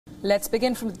Let's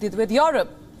begin with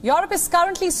Europe. Europe is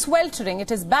currently sweltering.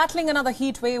 It is battling another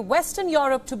heat wave. Western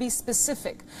Europe, to be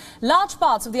specific. Large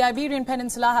parts of the Iberian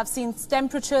Peninsula have seen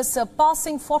temperatures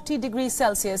surpassing 40 degrees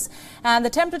Celsius, and the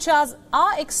temperatures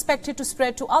are expected to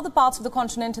spread to other parts of the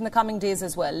continent in the coming days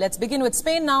as well. Let's begin with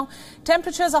Spain now.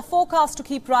 Temperatures are forecast to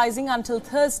keep rising until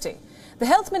Thursday. The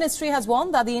Health Ministry has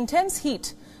warned that the intense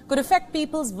heat could affect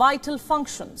people's vital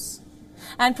functions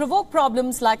and provoke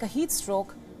problems like a heat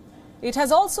stroke. It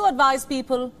has also advised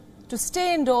people to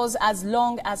stay indoors as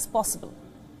long as possible.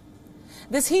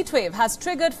 This heat wave has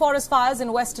triggered forest fires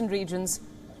in western regions.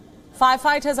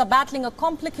 Firefighters are battling a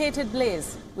complicated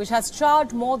blaze which has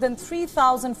charred more than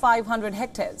 3,500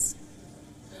 hectares.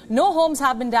 No homes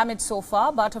have been damaged so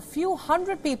far, but a few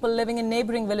hundred people living in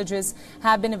neighboring villages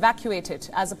have been evacuated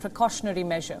as a precautionary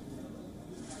measure.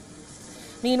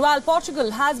 Meanwhile, Portugal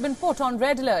has been put on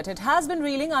red alert. It has been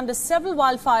reeling under several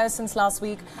wildfires since last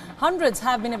week. Hundreds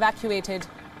have been evacuated,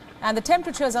 and the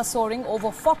temperatures are soaring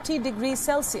over 40 degrees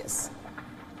Celsius.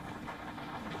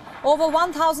 Over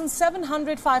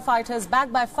 1,700 firefighters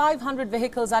backed by 500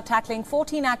 vehicles are tackling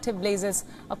 14 active blazes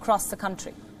across the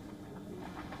country.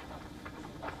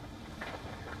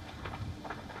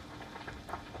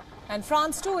 And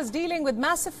France too is dealing with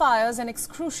massive fires and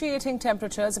excruciating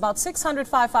temperatures. About 600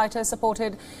 firefighters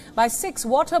supported by 6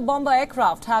 water bomber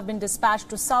aircraft have been dispatched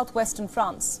to southwestern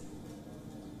France.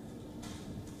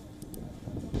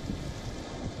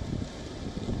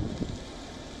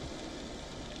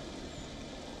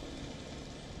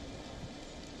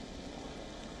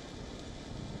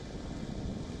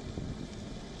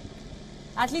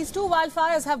 At least 2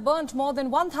 wildfires have burnt more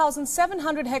than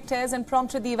 1,700 hectares and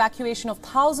prompted the evacuation of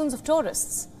thousands of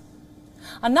tourists.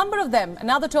 A number of them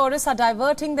and other tourists are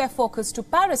diverting their focus to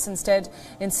Paris instead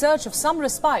in search of some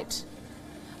respite.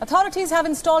 Authorities have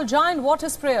installed giant water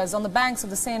sprayers on the banks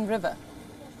of the Seine River.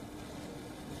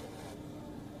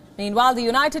 Meanwhile, the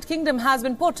United Kingdom has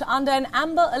been put under an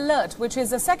amber alert, which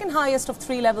is the second highest of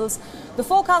 3 levels. The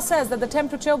forecast says that the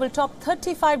temperature will top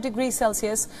 35 degrees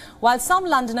Celsius, while some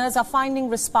Londoners are finding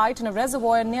respite in a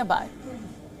reservoir nearby.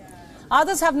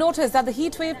 Others have noticed that the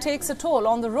heat wave takes a toll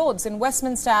on the roads in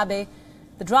Westminster Abbey.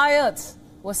 The dry earth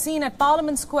was seen at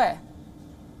Parliament Square.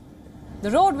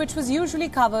 The road, which was usually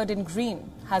covered in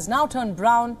green, has now turned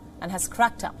brown and has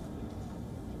cracked up.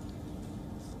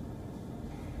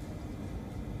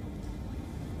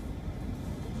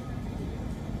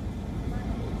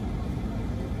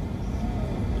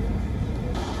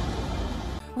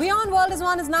 WION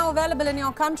World is now available in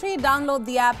your country. Download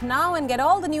the app now and get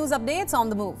all the news updates on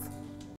the move.